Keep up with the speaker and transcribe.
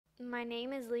My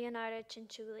name is Leonarda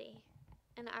Cianciulli,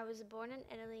 and I was born in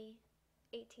Italy,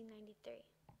 1893.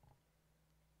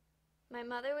 My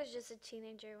mother was just a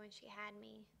teenager when she had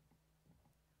me,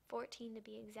 14 to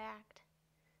be exact.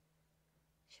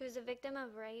 She was a victim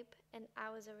of rape, and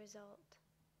I was a result.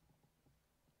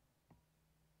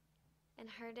 In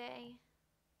her day,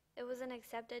 it wasn't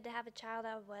accepted to have a child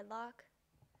out of wedlock,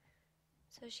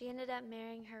 so she ended up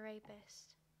marrying her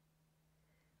rapist.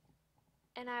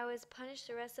 And I was punished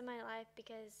the rest of my life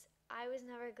because I was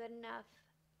never good enough.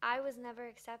 I was never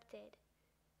accepted.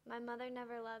 My mother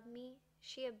never loved me.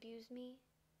 She abused me.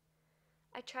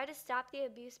 I tried to stop the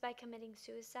abuse by committing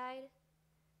suicide.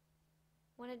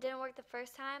 When it didn't work the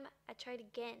first time, I tried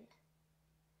again.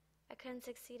 I couldn't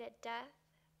succeed at death.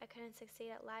 I couldn't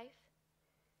succeed at life.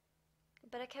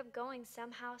 But I kept going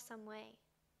somehow, some way.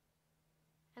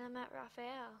 And I met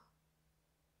Raphael.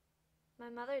 My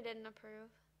mother didn't approve.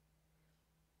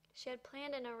 She had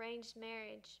planned an arranged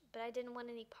marriage, but I didn't want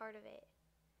any part of it.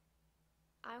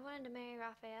 I wanted to marry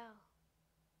Raphael.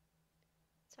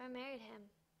 So I married him.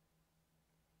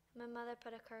 My mother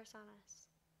put a curse on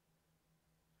us.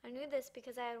 I knew this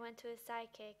because I had went to a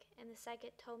psychic, and the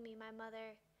psychic told me my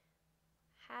mother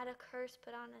had a curse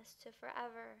put on us to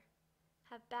forever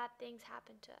have bad things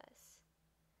happen to us.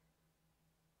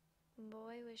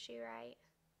 Boy, was she right.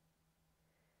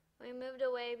 We moved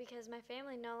away because my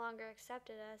family no longer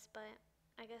accepted us, but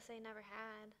I guess they never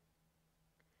had.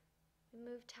 We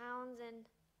moved towns and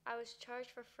I was charged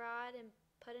for fraud and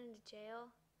put into jail.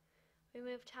 We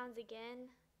moved towns again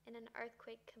and an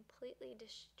earthquake completely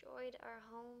destroyed our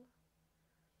home.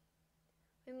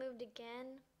 We moved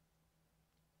again,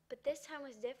 but this time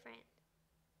was different.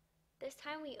 This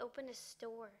time we opened a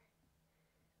store.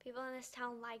 People in this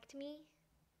town liked me,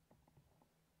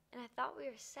 and I thought we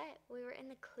were set. We were in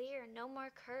the clear, no more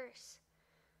curse.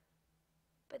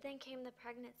 But then came the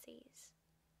pregnancies,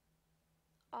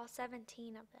 all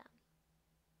 17 of them.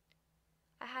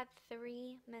 I had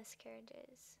 3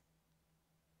 miscarriages.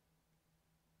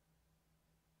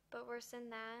 But worse than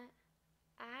that,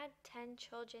 I had 10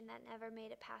 children that never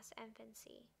made it past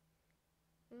infancy.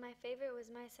 My favorite was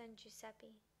my son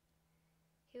Giuseppe.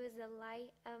 He was the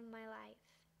light of my life.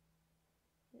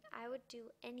 And I would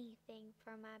do anything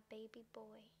for my baby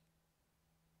boy.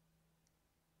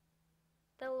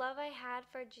 The love I had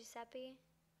for Giuseppe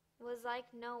was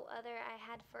like no other I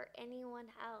had for anyone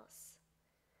else.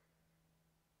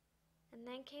 And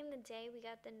then came the day we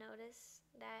got the notice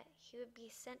that he would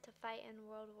be sent to fight in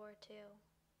World War II.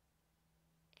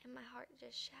 And my heart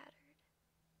just shattered.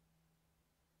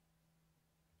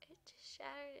 It just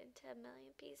shattered into a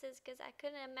million pieces because I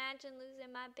couldn't imagine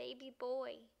losing my baby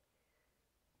boy.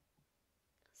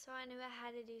 So I knew I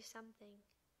had to do something.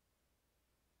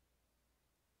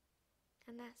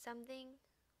 And that something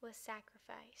was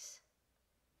sacrifice.